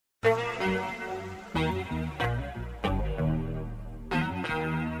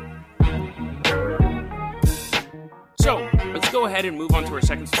ahead and move on to our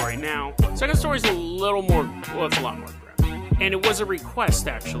second story now. Second story is a little more, well, it's a lot more grim. And it was a request,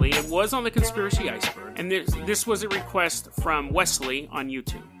 actually. It was on the Conspiracy Iceberg. And this was a request from Wesley on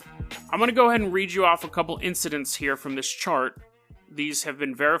YouTube. I'm going to go ahead and read you off a couple incidents here from this chart. These have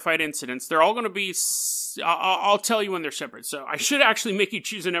been verified incidents. They're all going to be... I'll tell you when they're separate. So I should actually make you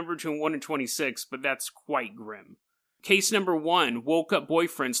choose a number between 1 and 26, but that's quite grim. Case number 1, woke up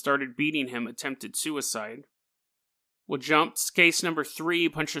boyfriend, started beating him, attempted suicide. We'll jump. Case number 3,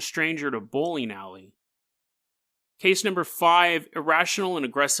 punched a stranger at a bowling alley. Case number 5, irrational and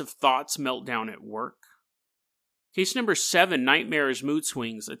aggressive thoughts, meltdown at work. Case number 7, nightmares, mood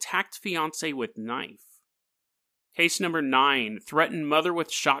swings, attacked fiancé with knife. Case number 9, threatened mother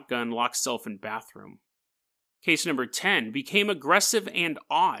with shotgun, locked self in bathroom. Case number 10, became aggressive and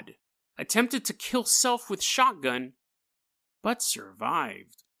odd, attempted to kill self with shotgun, but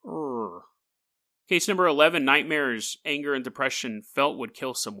survived. Case number 11, nightmares, anger, and depression, felt would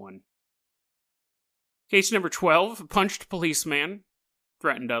kill someone. Case number 12, punched policeman,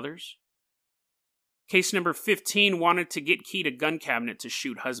 threatened others. Case number 15, wanted to get key to gun cabinet to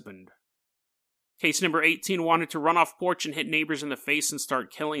shoot husband. Case number 18, wanted to run off porch and hit neighbors in the face and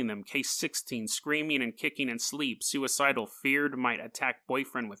start killing them. Case 16, screaming and kicking in sleep, suicidal, feared might attack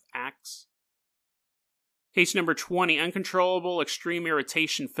boyfriend with axe. Case number 20, uncontrollable, extreme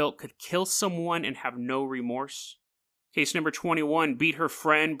irritation, felt could kill someone and have no remorse. Case number 21, beat her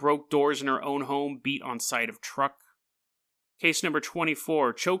friend, broke doors in her own home, beat on side of truck. Case number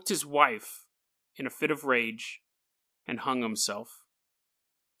 24, choked his wife in a fit of rage and hung himself.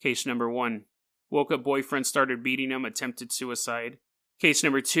 Case number 1, woke up boyfriend, started beating him, attempted suicide. Case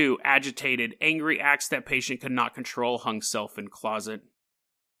number 2, agitated, angry acts that patient could not control, hung self in closet.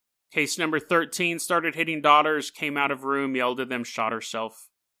 Case number 13, started hitting daughters, came out of room, yelled at them, shot herself.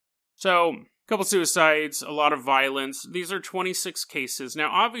 So, a couple suicides, a lot of violence. These are 26 cases. Now,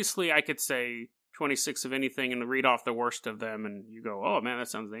 obviously, I could say 26 of anything and read off the worst of them, and you go, oh man, that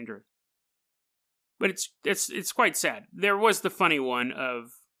sounds dangerous. But it's quite sad. There was the funny one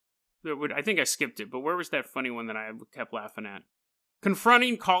of, I think I skipped it, but where was that funny one that I kept laughing at?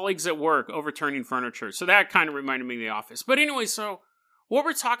 Confronting colleagues at work, overturning furniture. So that kind of reminded me of The Office. But anyway, so what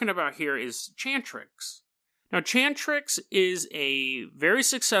we're talking about here is Chantrix. Now, Chantrix is a very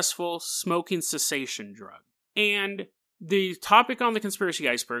successful smoking cessation drug. And the topic on the Conspiracy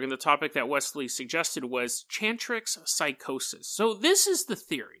Iceberg, and the topic that Wesley suggested, was Chantix Psychosis. So this is the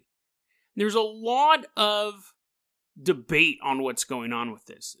theory. There's a lot of debate on what's going on with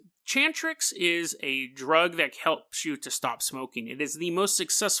this. Chantrix is a drug that helps you to stop smoking. It is the most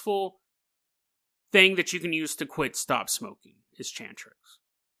successful thing that you can use to stop smoking, is Chantrix.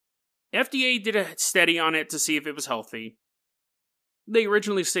 FDA did a study on it to see if it was healthy. They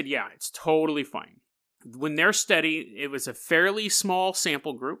originally said, yeah, it's totally fine. When their study, it was a fairly small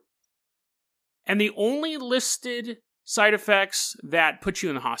sample group, and they only listed side effects that put you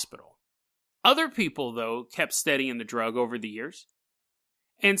in the hospital. Other people, though, kept studying the drug over the years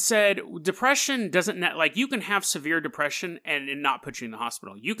and said depression doesn't, like, you can have severe depression and it not put you in the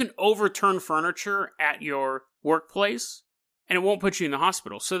hospital. You can overturn furniture at your workplace and it won't put you in the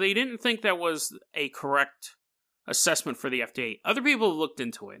hospital. So they didn't think that was a correct assessment for the FDA. Other people have looked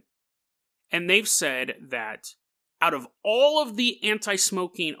into it, and they've said that out of all of the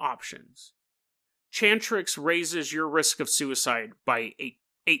anti-smoking options, Chantrix raises your risk of suicide by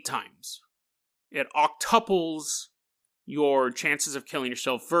eight times. It octuples your chances of killing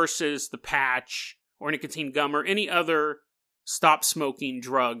yourself versus the patch or nicotine gum or any other stop smoking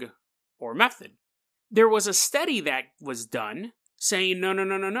drug or method. There was a study that was done saying,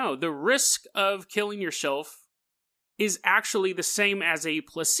 no. The risk of killing yourself is actually the same as a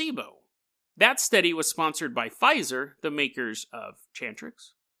placebo. That study was sponsored by Pfizer, the makers of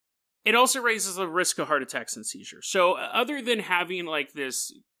Chantrix. It also raises the risk of heart attacks and seizures. So other than having like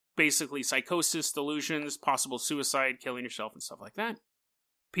this basically psychosis, delusions, possible suicide, killing yourself and stuff like that,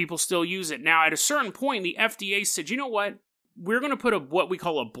 people still use it. Now, at a certain point, the FDA said, you know what? We're going to put what we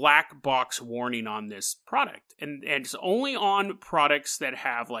call a black box warning on this product. And it's only on products that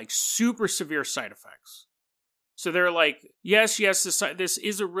have like super severe side effects. So they're like, yes, this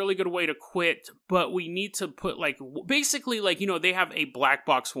is a really good way to quit, but we need to put like, basically like, they have a black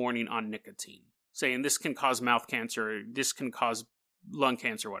box warning on nicotine, saying this can cause mouth cancer, this can cause lung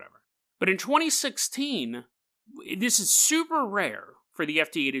cancer, whatever. But in 2016, this is super rare for the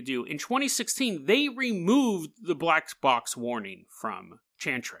FDA to do. In 2016, they removed the black box warning from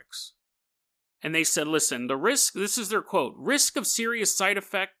Chantrix. And they said, listen, the risk, this is their quote, risk of serious side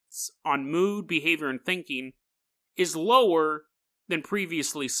effects on mood, behavior, and thinking is lower than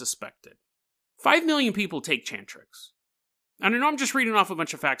previously suspected. 5 million people take Chantrix. and I know I'm just reading off a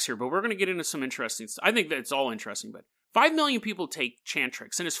bunch of facts here, but we're going to get into some interesting stuff. I think that it's all interesting, but 5 million people take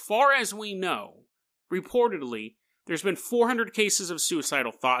Chantrix, and as far as we know, reportedly, there's been 400 cases of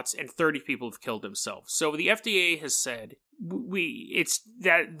suicidal thoughts, and 30 people have killed themselves. So the FDA has said,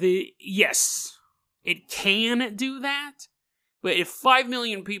 yes, it can do that, but if 5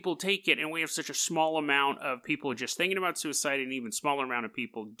 million people take it, and we have such a small amount of people just thinking about suicide, and even smaller amount of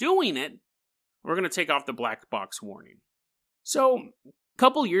people doing it, we're going to take off the black box warning. So, a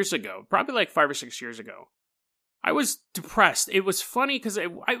couple years ago, probably like 5 or 6 years ago, I was depressed. It was funny because I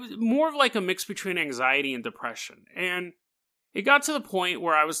was more of like a mix between anxiety and depression. And it got to the point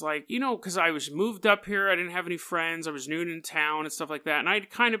where I was like, because I was moved up here, I didn't have any friends, I was new in town and stuff like that. And I'd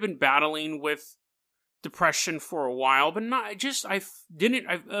kind of been battling with depression for a while, but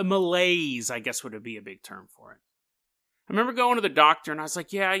a malaise, I guess would be a big term for it. I remember going to the doctor and I was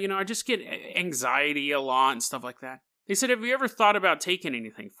like, yeah, I just get anxiety a lot and stuff like that. They said, have you ever thought about taking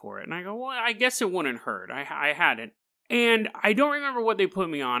anything for it? And I go, well, I guess it wouldn't hurt. I hadn't. And I don't remember what they put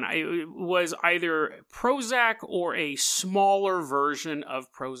me on. It was either Prozac or a smaller version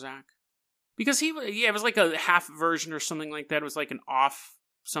of Prozac. Because it was like a half version or something like that. It was like an off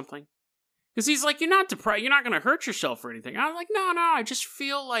something. Because he's like, you're not depressed. You're not going to hurt yourself or anything. I was like, no, I just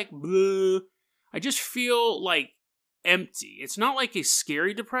feel like, bleh. I just feel like empty. It's not like a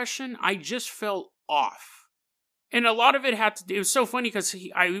scary depression. I just felt off. And a lot of it had to do, it was so funny because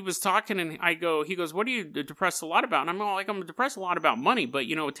he was talking and he goes, what are you depressed a lot about? And I'm all like, I'm depressed a lot about money, but,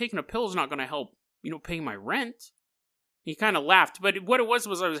 taking a pill is not going to help, pay my rent. He kind of laughed, but what it was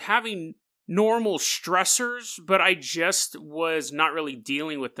I was having normal stressors, but I just was not really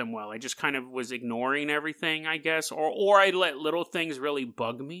dealing with them well. I just kind of was ignoring everything, I guess, or I let little things really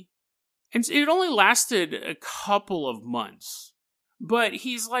bug me. And it only lasted a couple of months. But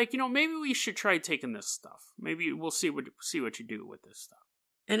he's like, maybe we should try taking this stuff. Maybe we'll see what you do with this stuff.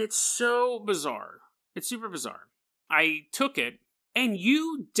 And it's so bizarre. It's super bizarre. I took it, and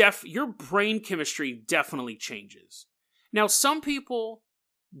your brain chemistry definitely changes. Now, some people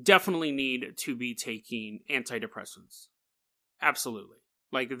definitely need to be taking antidepressants. Absolutely.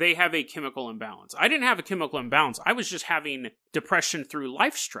 Like, they have a chemical imbalance. I didn't have a chemical imbalance. I was just having depression through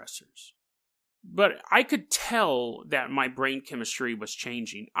life stressors. But I could tell that my brain chemistry was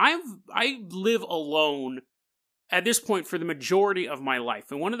changing. I live alone at this point for the majority of my life.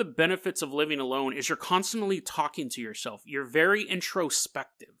 And one of the benefits of living alone is you're constantly talking to yourself. You're very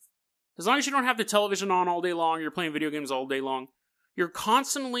introspective. As long as you don't have the television on all day long, you're playing video games all day long, you're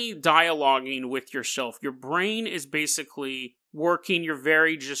constantly dialoguing with yourself. Your brain is basically working. You're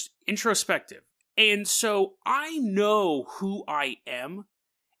very just introspective. And so I know who I am.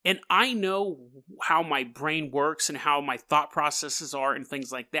 And I know how my brain works and how my thought processes are and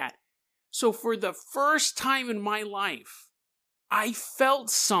things like that. So for the first time in my life, I felt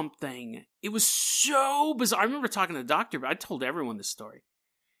something. It was so bizarre. I remember talking to the doctor, but I told everyone this story.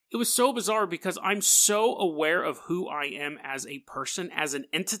 It was so bizarre because I'm so aware of who I am as a person, as an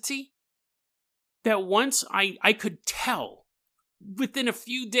entity, that once I could tell within a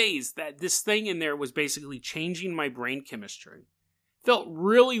few days that this thing in there was basically changing my brain chemistry. Felt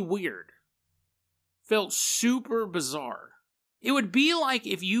really weird. Felt super bizarre. It would be like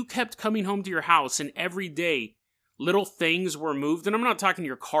if you kept coming home to your house and every day little things were moved. And I'm not talking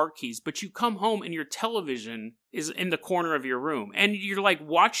your car keys, but you come home and your television is in the corner of your room. And you're like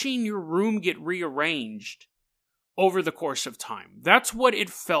watching your room get rearranged over the course of time. That's what it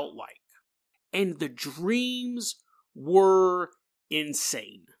felt like. And the dreams were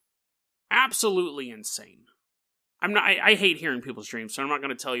insane. Absolutely insane. I hate hearing people's dreams, so I'm not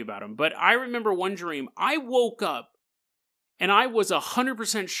going to tell you about them. But I remember one dream. I woke up and I was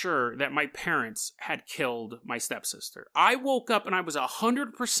 100% sure that my parents had killed my stepsister. I woke up and I was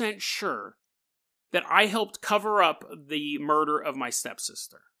 100% sure that I helped cover up the murder of my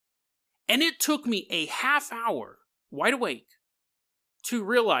stepsister. And it took me a half hour, wide awake, to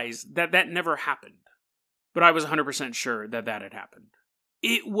realize that that never happened. But I was 100% sure that that had happened.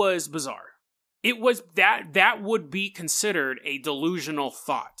 It was bizarre. It was that would be considered a delusional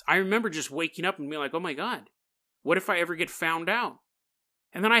thought. I remember just waking up and being like, oh my God, what if I ever get found out?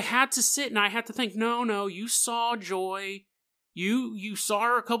 And then I had to sit and I had to think, no, you saw Joy. You saw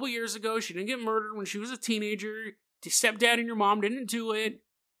her a couple years ago. She didn't get murdered when she was a teenager. The stepdad and your mom didn't do it.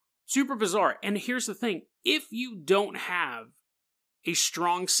 Super bizarre. And here's the thing. If you don't have a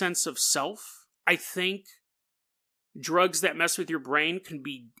strong sense of self, I think drugs that mess with your brain can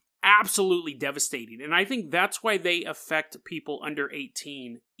be absolutely devastating. And I think that's why they affect people under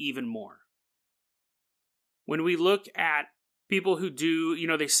 18 even more. When we look at People who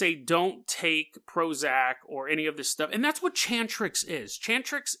do, they say don't take Prozac or any of this stuff. And that's what Chantrix is.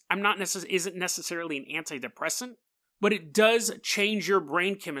 Chantrix, isn't necessarily an antidepressant, but it does change your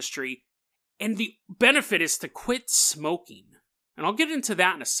brain chemistry. And the benefit is to quit smoking. And I'll get into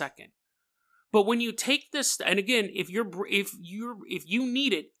that in a second. But when you take this, and again, if you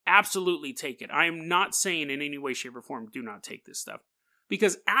need it, absolutely take it. I am not saying in any way, shape, or form, do not take this stuff.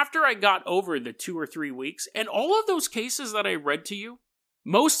 Because after I got over the 2 or 3 weeks, and all of those cases that I read to you,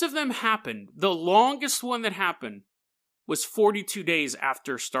 most of them happened. The longest one that happened was 42 days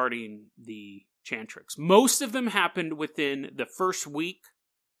after starting the Chantrix. Most of them happened within the first week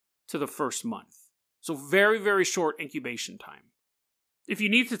to the first month. So very, very short incubation time. If you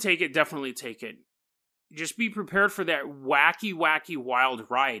need to take it, definitely take it. Just be prepared for that wacky, wild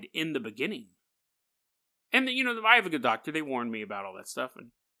ride in the beginning. And, I have a good doctor. They warned me about all that stuff,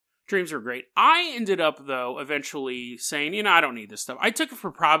 and dreams were great. I ended up, though, eventually saying, I don't need this stuff. I took it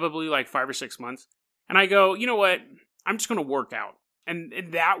for probably like 5 or 6 months, and I go, you know what? I'm just going to work out. And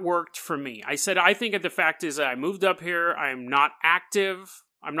that worked for me. I said, I think the fact is that I moved up here. I'm not active.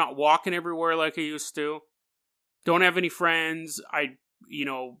 I'm not walking everywhere like I used to. Don't have any friends. I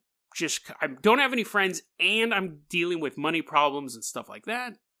don't have any friends, and I'm dealing with money problems and stuff like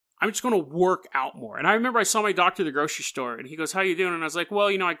that. I'm just going to work out more. And I remember I saw my doctor at the grocery store, and he goes, how you doing? And I was like, well,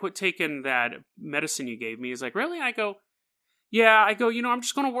 I quit taking that medicine you gave me. He's like, really? I go, yeah. I go, I'm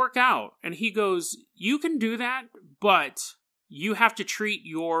just going to work out. And he goes, you can do that, but you have to treat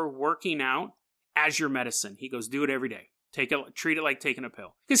your working out as your medicine. He goes, do it every day. Treat it like taking a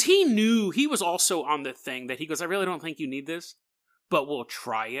pill. Because he knew, he was also on the thing that he goes, I really don't think you need this, but we'll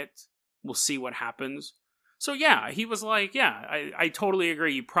try it. We'll see what happens. So yeah, he was like, yeah, I totally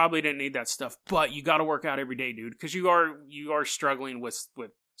agree. You probably didn't need that stuff, but you got to work out every day, dude, because you are struggling with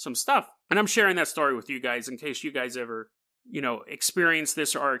some stuff. And I'm sharing that story with you guys in case you guys ever, experience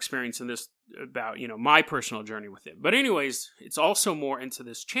this or are experiencing this about, my personal journey with it. But anyways, it's also more into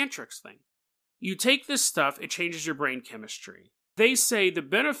this Chantrix thing. You take this stuff, it changes your brain chemistry. They say the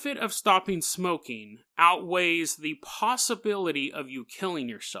benefit of stopping smoking outweighs the possibility of you killing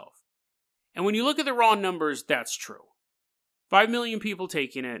yourself. And when you look at the raw numbers, that's true. 5 million people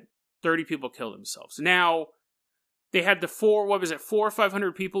taking it, 30 people kill themselves. Now, they had 400 or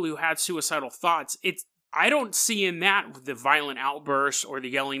 500 people who had suicidal thoughts. I don't see in that the violent outbursts or the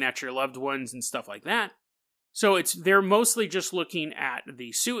yelling at your loved ones and stuff like that. So they're mostly just looking at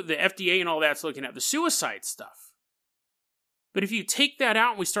the FDA and all that's looking at the suicide stuff. But if you take that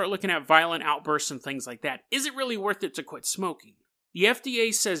out and we start looking at violent outbursts and things like that, is it really worth it to quit smoking? The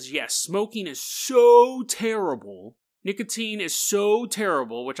FDA says yes, smoking is so terrible. Nicotine is so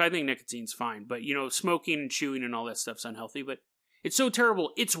terrible, which I think nicotine's fine. But, smoking and chewing and all that stuff's unhealthy. But it's so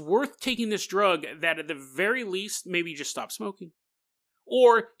terrible, it's worth taking this drug that at the very least, maybe you just stop smoking.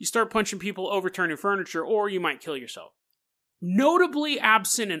 Or you start punching people, overturning furniture, or you might kill yourself. Notably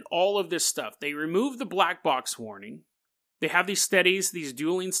absent in all of this stuff, they remove the black box warning. They have these studies, these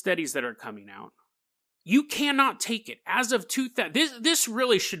dueling studies that are coming out. You cannot take it. As of 2000, this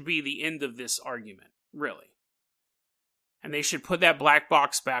really should be the end of this argument, really. And they should put that black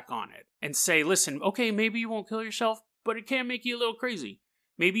box back on it and say, listen, okay, maybe you won't kill yourself, but it can make you a little crazy.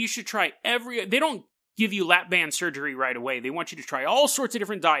 Maybe you should try they don't give you lap band surgery right away. They want you to try all sorts of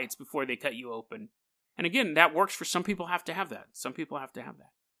different diets before they cut you open. And again, that works for some people have to have that. Some people have to have that.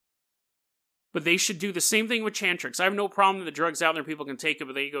 But they should do the same thing with Chantrix. I have no problem that the drug's out there, people can take it,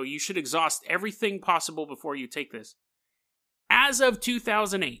 but there you go. You should exhaust everything possible before you take this. As of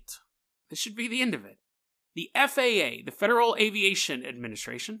 2008, this should be the end of it. The F.A.A., the Federal Aviation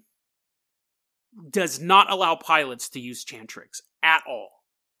Administration, does not allow pilots to use Chantrix at all.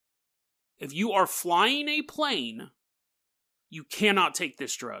 If you are flying a plane, you cannot take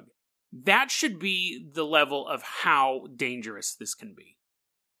this drug. That should be the level of how dangerous this can be.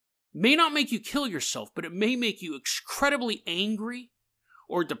 May not make you kill yourself, but it may make you incredibly angry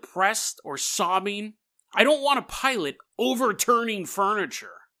or depressed or sobbing. I don't want a pilot overturning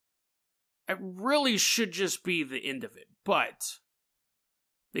furniture. It really should just be the end of it. But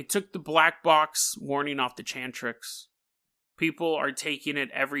they took the black box warning off the Chantrix. People are taking it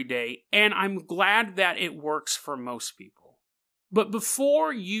every day, and I'm glad that it works for most people. But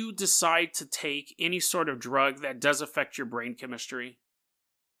before you decide to take any sort of drug that does affect your brain chemistry,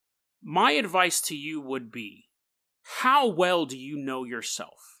 my advice to you would be, how well do you know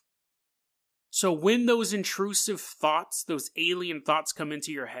yourself? So when those intrusive thoughts, those alien thoughts come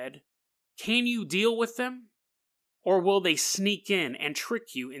into your head, can you deal with them? Or will they sneak in and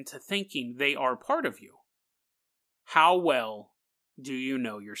trick you into thinking they are part of you? How well do you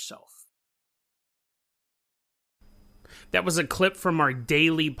know yourself? That was a clip from our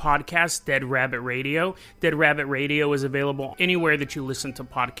daily podcast, Dead Rabbit Radio. Dead Rabbit Radio is available anywhere that you listen to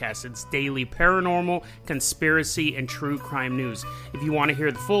podcasts. It's daily paranormal, conspiracy, and true crime news. If you want to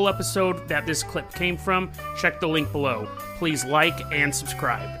hear the full episode that this clip came from, check the link below. Please like and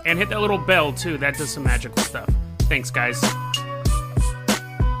subscribe. And hit that little bell, too. That does some magical stuff. Thanks, guys.